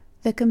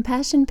The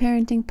Compassion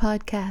Parenting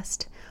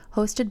Podcast,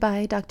 hosted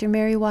by Dr.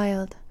 Mary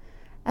Wild,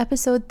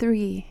 Episode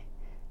 3,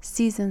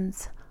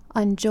 Seasons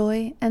on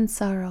Joy and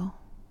Sorrow.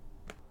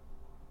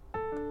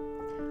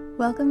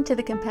 Welcome to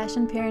the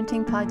Compassion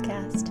Parenting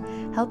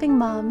Podcast, helping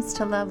moms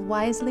to love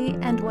wisely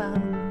and well.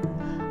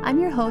 I'm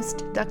your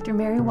host, Dr.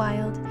 Mary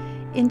Wild,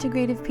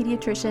 integrative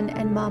pediatrician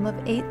and mom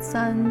of 8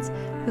 sons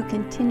who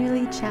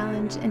continually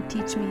challenge and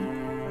teach me.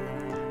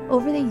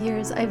 Over the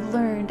years, I've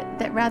learned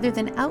that rather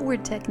than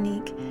outward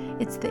technique,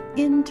 it's the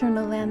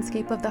internal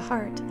landscape of the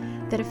heart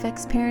that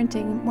affects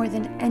parenting more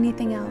than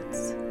anything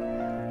else.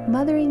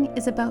 Mothering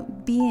is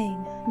about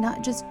being,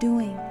 not just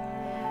doing.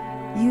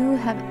 You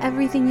have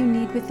everything you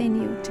need within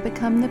you to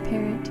become the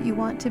parent you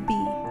want to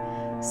be,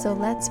 so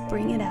let's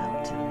bring it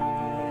out.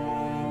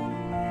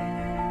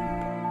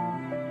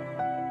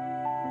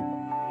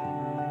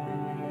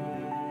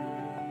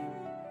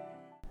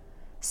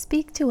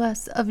 Speak to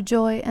us of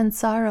joy and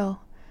sorrow.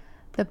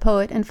 The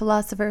poet and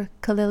philosopher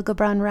Kahlil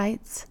Gibran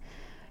writes,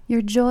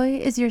 "Your joy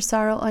is your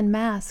sorrow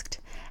unmasked,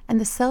 and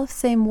the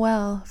selfsame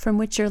well from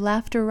which your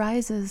laughter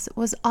rises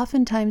was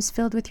oftentimes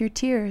filled with your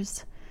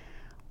tears.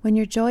 When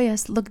you're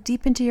joyous, look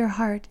deep into your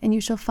heart, and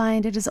you shall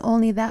find it is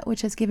only that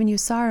which has given you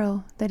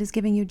sorrow that is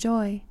giving you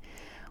joy.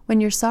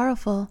 When you're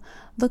sorrowful,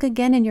 look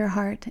again in your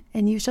heart,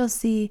 and you shall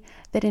see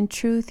that in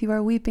truth you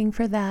are weeping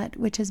for that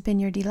which has been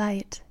your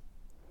delight."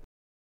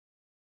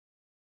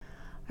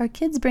 Our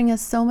kids bring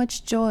us so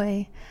much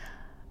joy,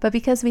 but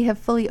because we have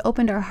fully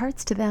opened our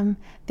hearts to them,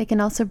 they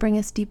can also bring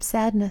us deep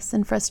sadness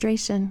and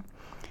frustration.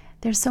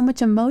 There's so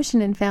much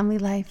emotion in family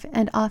life,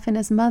 and often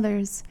as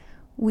mothers,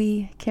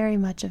 we carry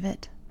much of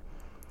it.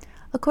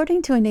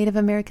 According to a Native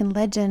American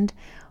legend,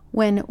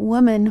 when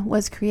woman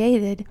was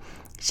created,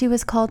 she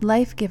was called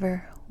life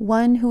giver,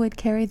 one who would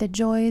carry the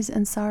joys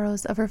and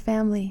sorrows of her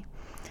family.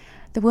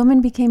 The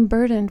woman became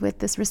burdened with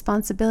this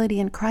responsibility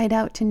and cried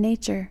out to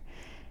nature.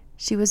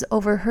 She was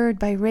overheard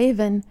by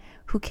Raven,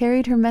 who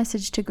carried her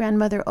message to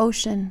Grandmother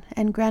Ocean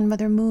and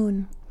Grandmother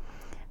Moon.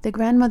 The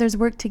grandmothers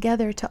worked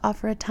together to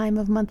offer a time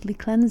of monthly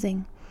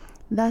cleansing.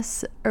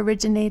 Thus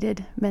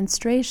originated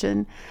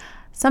menstruation,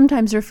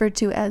 sometimes referred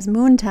to as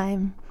moon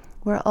time,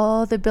 where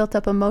all the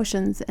built-up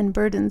emotions and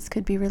burdens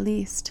could be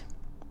released.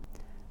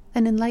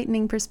 An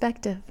enlightening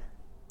perspective.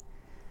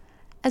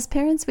 As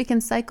parents, we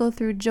can cycle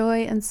through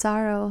joy and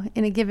sorrow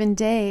in a given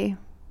day,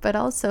 but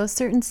also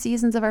certain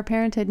seasons of our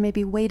parenthood may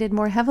be weighted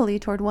more heavily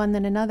toward one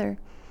than another.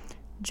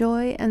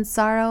 Joy and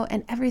sorrow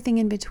and everything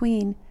in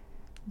between,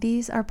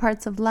 these are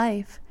parts of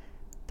life,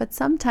 but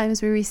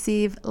sometimes we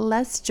receive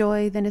less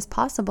joy than is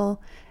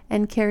possible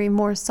and carry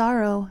more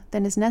sorrow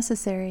than is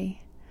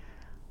necessary.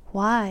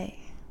 Why?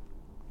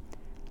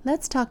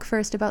 Let's talk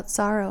first about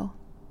sorrow.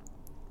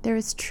 There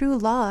is true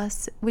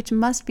loss which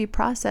must be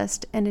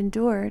processed and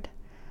endured.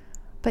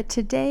 But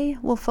today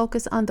we'll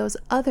focus on those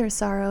other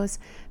sorrows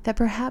that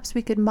perhaps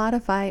we could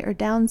modify or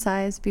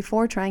downsize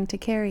before trying to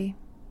carry.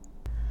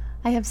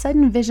 I have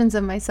sudden visions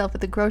of myself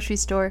at the grocery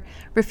store,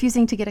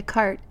 refusing to get a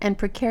cart and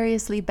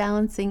precariously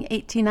balancing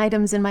 18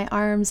 items in my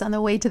arms on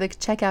the way to the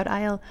checkout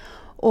aisle,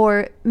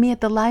 or me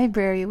at the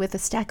library with a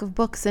stack of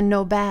books and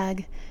no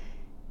bag.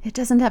 It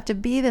doesn't have to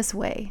be this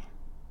way.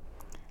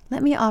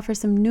 Let me offer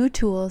some new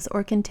tools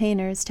or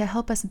containers to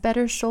help us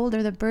better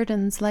shoulder the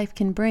burdens life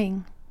can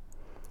bring.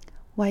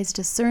 Wise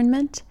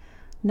discernment,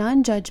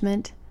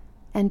 non-judgment,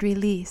 and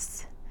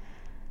release.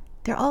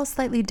 They're all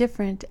slightly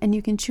different, and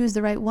you can choose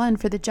the right one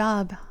for the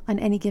job on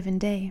any given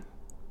day.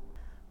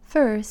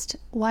 First,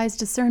 wise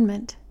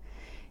discernment.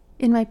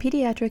 In my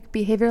pediatric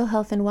behavioral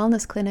health and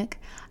wellness clinic,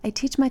 I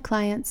teach my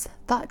clients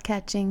thought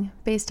catching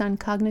based on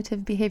cognitive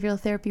behavioral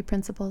therapy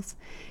principles.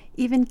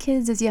 Even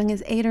kids as young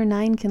as 8 or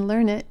 9 can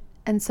learn it,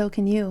 and so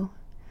can you.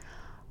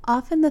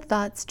 Often the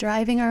thoughts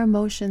driving our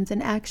emotions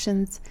and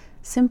actions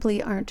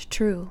simply aren't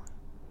true.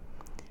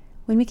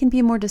 When we can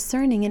be more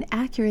discerning and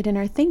accurate in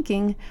our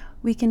thinking,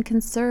 we can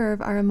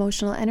conserve our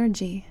emotional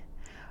energy.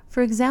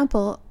 For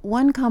example,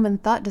 one common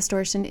thought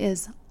distortion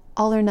is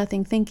all or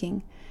nothing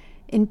thinking.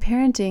 In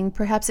parenting,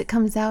 perhaps it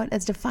comes out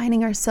as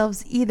defining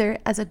ourselves either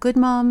as a good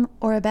mom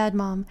or a bad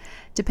mom,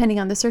 depending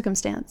on the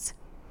circumstance.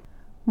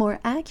 More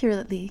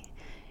accurately,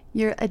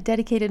 you're a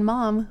dedicated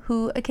mom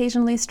who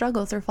occasionally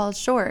struggles or falls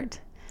short.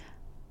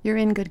 You're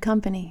in good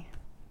company.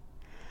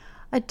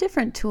 A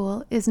different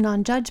tool is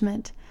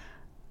non-judgment,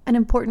 an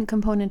important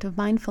component of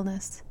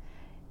mindfulness.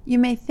 You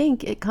may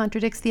think it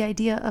contradicts the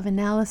idea of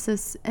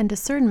analysis and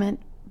discernment,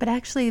 but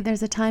actually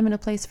there's a time and a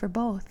place for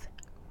both.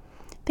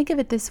 Think of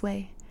it this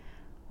way.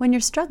 When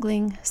you're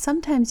struggling,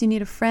 sometimes you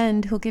need a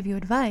friend who'll give you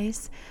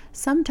advice.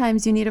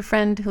 Sometimes you need a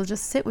friend who'll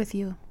just sit with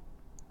you.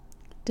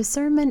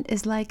 Discernment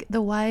is like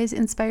the wise,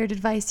 inspired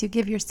advice you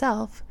give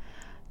yourself.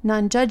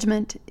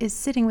 Non-judgment is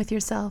sitting with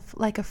yourself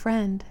like a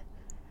friend.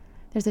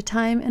 There's a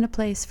time and a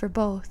place for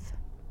both.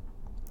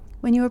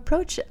 When you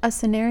approach a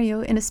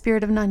scenario in a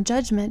spirit of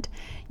non-judgment,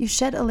 you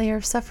shed a layer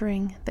of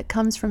suffering that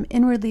comes from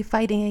inwardly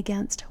fighting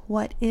against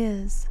what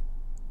is.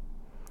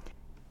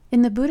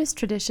 In the Buddhist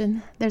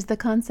tradition, there's the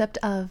concept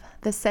of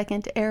the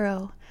second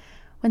arrow,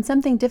 When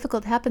something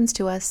difficult happens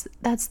to us,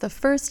 that's the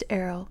first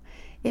arrow.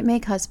 It may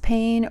cause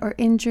pain or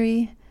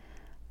injury,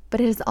 but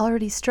it has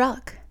already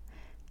struck.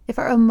 If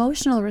our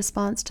emotional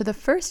response to the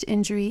first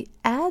injury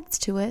adds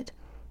to it,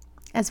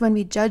 as when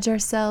we judge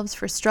ourselves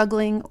for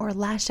struggling or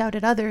lash out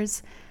at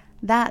others,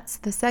 that's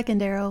the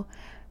second arrow,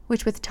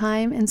 which with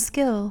time and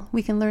skill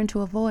we can learn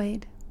to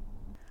avoid.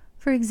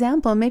 For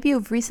example, maybe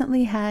you've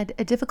recently had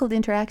a difficult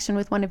interaction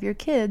with one of your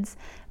kids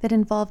that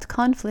involved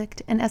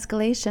conflict and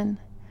escalation.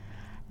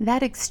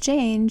 That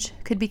exchange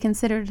could be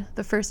considered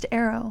the first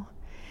arrow.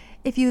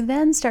 If you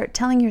then start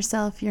telling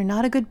yourself you're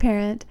not a good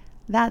parent,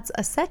 that's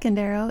a second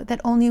arrow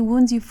that only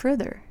wounds you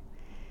further.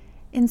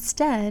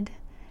 Instead,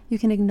 you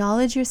can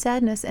acknowledge your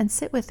sadness and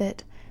sit with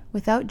it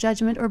without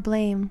judgment or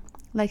blame,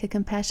 like a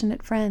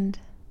compassionate friend.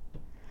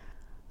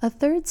 A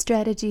third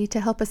strategy to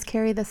help us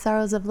carry the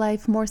sorrows of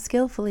life more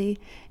skillfully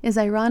is,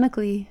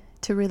 ironically,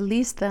 to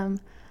release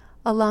them,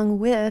 along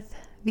with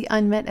the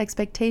unmet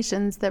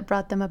expectations that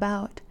brought them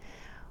about.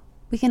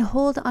 We can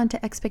hold on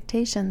to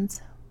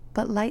expectations,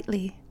 but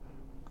lightly,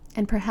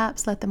 and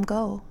perhaps let them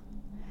go.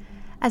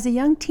 As a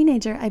young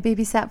teenager, I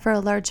babysat for a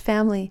large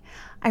family.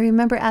 I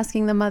remember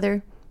asking the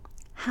mother,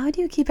 "How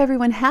do you keep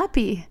everyone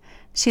happy?"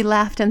 She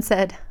laughed and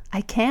said,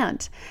 "I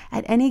can't.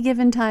 At any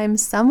given time,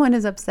 someone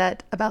is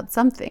upset about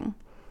something."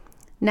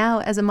 Now,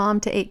 as a mom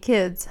to 8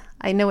 kids,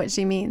 I know what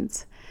she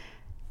means.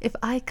 If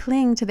I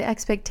cling to the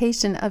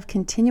expectation of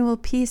continual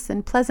peace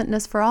and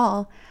pleasantness for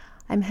all,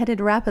 I'm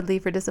headed rapidly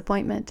for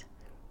disappointment.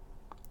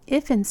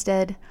 If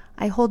instead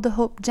I hold the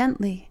hope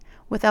gently,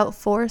 without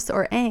force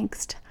or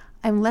angst,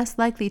 I'm less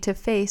likely to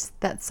face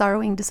that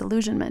sorrowing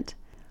disillusionment.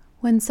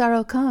 When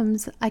sorrow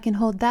comes, I can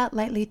hold that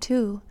lightly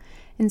too,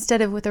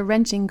 instead of with a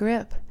wrenching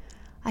grip.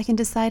 I can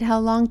decide how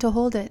long to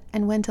hold it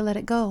and when to let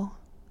it go.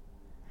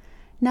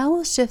 Now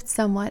we'll shift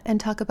somewhat and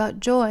talk about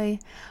joy,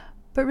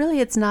 but really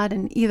it's not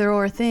an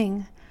either-or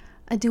thing.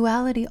 A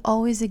duality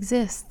always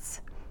exists.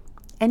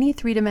 Any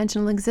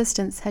three-dimensional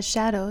existence has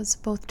shadows,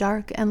 both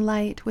dark and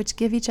light, which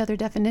give each other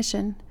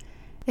definition.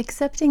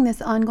 Accepting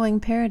this ongoing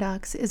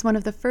paradox is one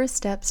of the first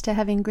steps to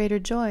having greater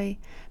joy,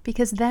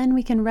 because then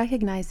we can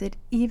recognize it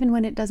even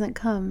when it doesn't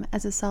come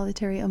as a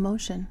solitary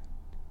emotion.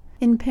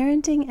 In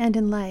parenting and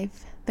in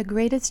life, the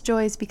greatest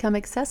joys become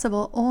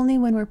accessible only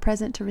when we're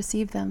present to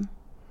receive them,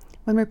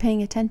 when we're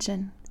paying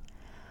attention.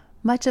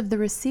 Much of the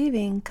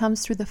receiving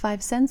comes through the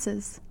 5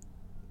 senses.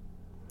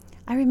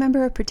 I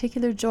remember a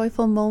particular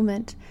joyful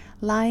moment,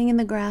 lying in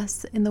the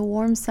grass in the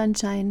warm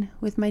sunshine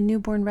with my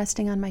newborn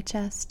resting on my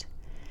chest.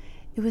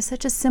 It was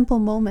such a simple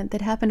moment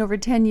that happened over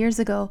 10 years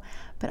ago,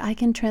 but I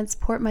can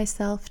transport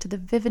myself to the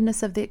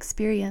vividness of the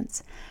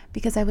experience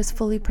because I was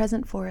fully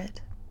present for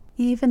it.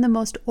 Even the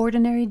most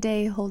ordinary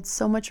day holds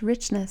so much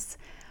richness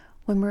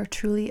when we're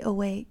truly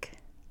awake.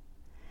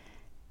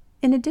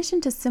 In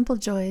addition to simple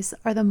joys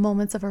are the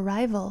moments of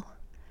arrival.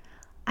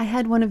 I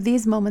had one of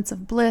these moments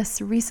of bliss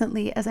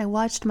recently as I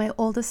watched my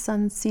oldest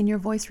son's senior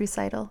voice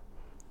recital.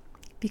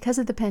 Because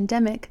of the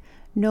pandemic,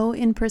 no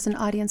in-person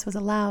audience was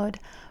allowed,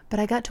 but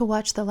I got to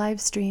watch the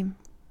live stream.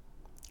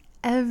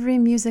 Every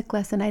music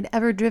lesson I'd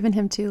ever driven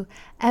him to,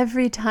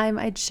 every time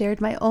I'd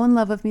shared my own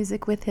love of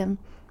music with him,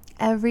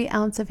 every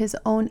ounce of his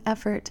own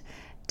effort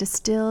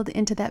distilled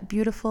into that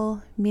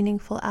beautiful,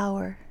 meaningful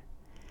hour.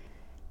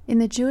 In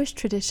the Jewish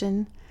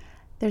tradition,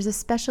 there's a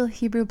special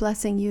Hebrew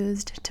blessing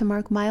used to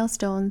mark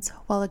milestones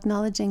while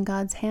acknowledging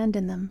God's hand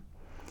in them.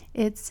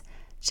 It's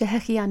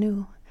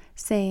Shehechianu,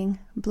 saying,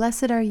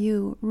 "Blessed are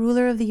you,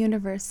 ruler of the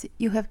universe.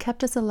 You have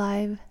kept us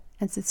alive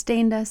and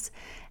sustained us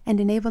and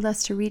enabled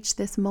us to reach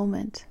this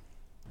moment."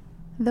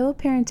 Though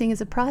parenting is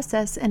a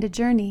process and a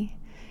journey,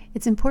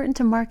 it's important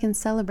to mark and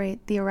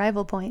celebrate the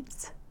arrival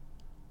points.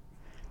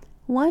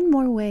 One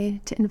more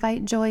way to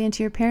invite joy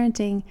into your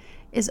parenting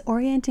is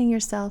orienting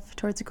yourself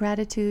towards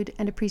gratitude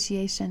and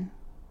appreciation.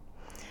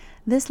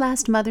 This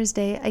last Mother's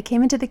Day, I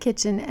came into the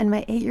kitchen and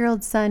my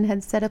 8-year-old son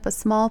had set up a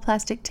small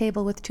plastic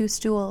table with 2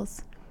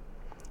 stools.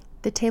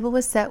 The table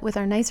was set with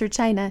our nicer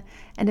china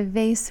and a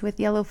vase with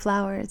yellow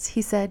flowers.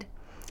 He said,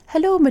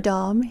 "Hello,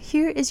 madame,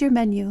 here is your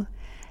menu."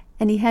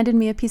 And he handed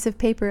me a piece of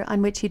paper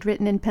on which he'd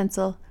written in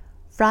pencil,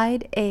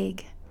 "Fried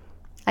egg."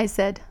 I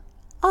said,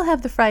 "I'll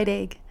have the fried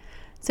egg."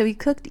 So he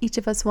cooked each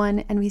of us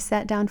one and we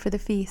sat down for the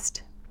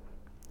feast.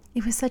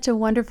 It was such a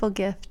wonderful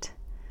gift.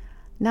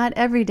 Not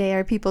every day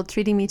are people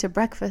treating me to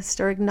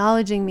breakfast or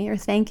acknowledging me or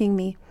thanking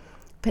me,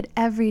 but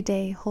every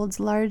day holds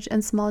large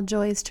and small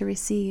joys to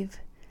receive.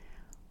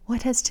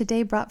 What has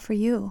today brought for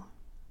you?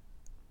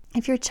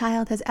 If your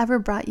child has ever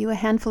brought you a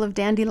handful of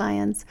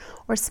dandelions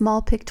or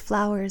small picked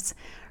flowers,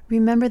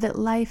 remember that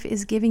life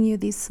is giving you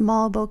these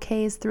small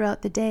bouquets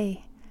throughout the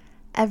day,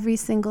 every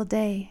single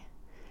day.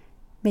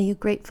 May you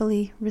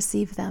gratefully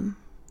receive them.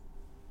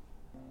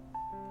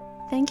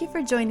 Thank you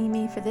for joining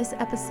me for this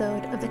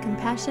episode of the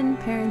Compassion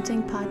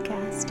Parenting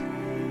Podcast.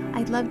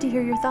 I'd love to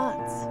hear your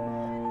thoughts.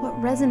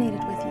 What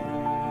resonated with you?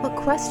 What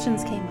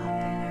questions came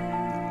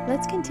up?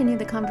 Let's continue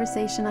the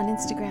conversation on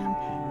Instagram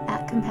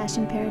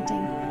 @Compassion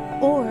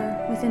Parenting or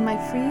within my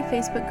free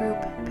Facebook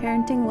group,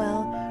 Parenting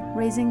Well,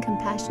 Raising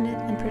Compassionate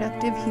and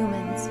Productive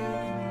Humans.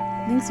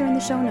 Links are in the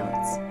show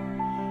notes.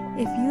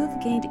 If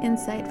you've gained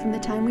insight from the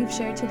time we've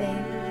shared today,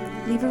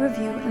 leave a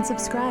review and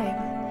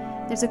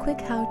subscribe. There's a quick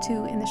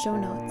how-to in the show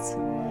notes.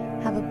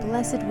 Have a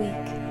blessed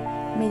week.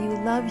 May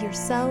you love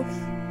yourself,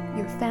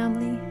 your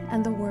family,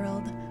 and the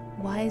world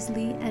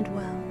wisely and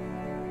well.